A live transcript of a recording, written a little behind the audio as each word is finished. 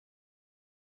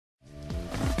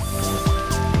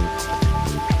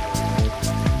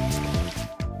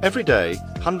Every day,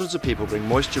 hundreds of people bring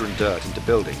moisture and dirt into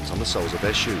buildings on the soles of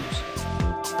their shoes.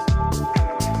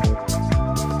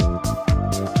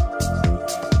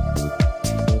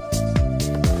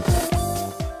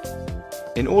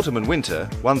 In autumn and winter,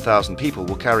 1,000 people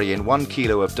will carry in 1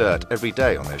 kilo of dirt every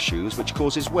day on their shoes, which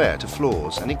causes wear to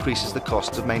floors and increases the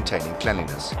costs of maintaining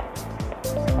cleanliness.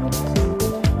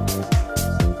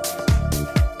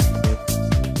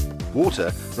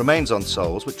 Water remains on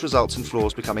soles, which results in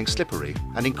floors becoming slippery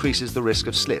and increases the risk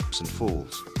of slips and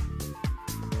falls.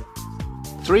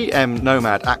 3M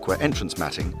NOMAD Aqua entrance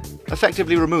matting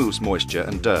effectively removes moisture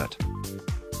and dirt.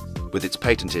 With its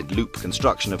patented loop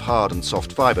construction of hard and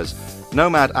soft fibres,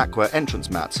 NOMAD Aqua entrance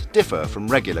mats differ from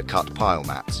regular cut pile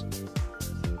mats.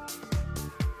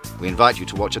 We invite you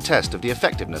to watch a test of the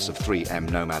effectiveness of 3M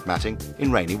NOMAD matting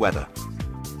in rainy weather.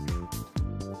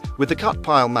 With the cut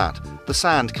pile mat, the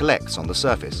sand collects on the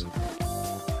surface.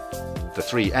 The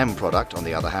 3M product, on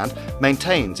the other hand,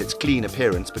 maintains its clean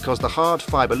appearance because the hard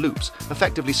fibre loops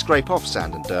effectively scrape off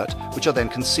sand and dirt, which are then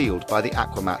concealed by the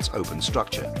Aquamat's open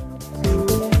structure.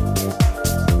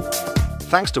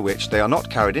 Thanks to which they are not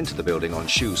carried into the building on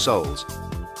shoe soles,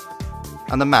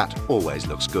 and the mat always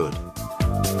looks good.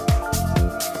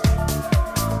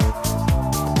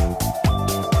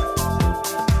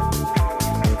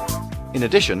 In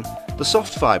addition, the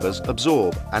soft fibres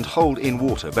absorb and hold in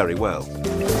water very well.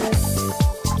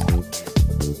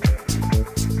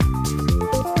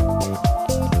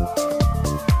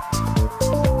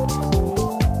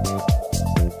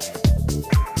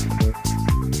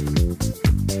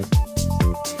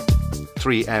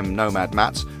 "3M NOMAD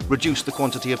mats reduce the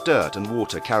quantity of dirt and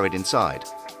water carried inside,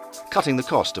 cutting the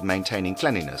cost of maintaining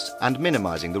cleanliness and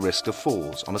minimising the risk of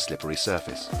falls on a slippery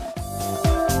surface.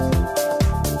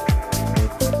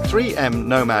 3M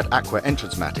NOMAD Aqua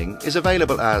entrance matting is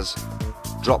available as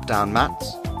drop-down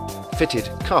mats, fitted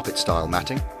carpet-style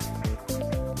matting,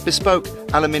 bespoke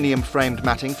aluminium-framed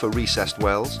matting for recessed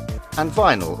wells, and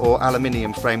vinyl or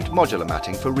aluminium-framed modular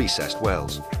matting for recessed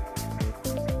wells.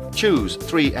 Choose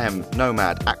 3M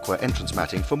NOMAD Aqua entrance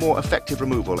matting for more effective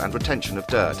removal and retention of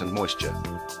dirt and moisture.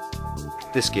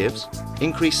 This gives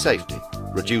increased safety,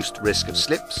 reduced risk of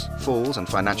slips, falls and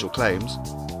financial claims,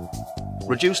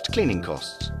 reduced cleaning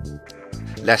costs,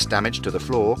 less damage to the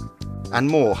floor, and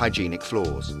more hygienic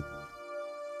floors.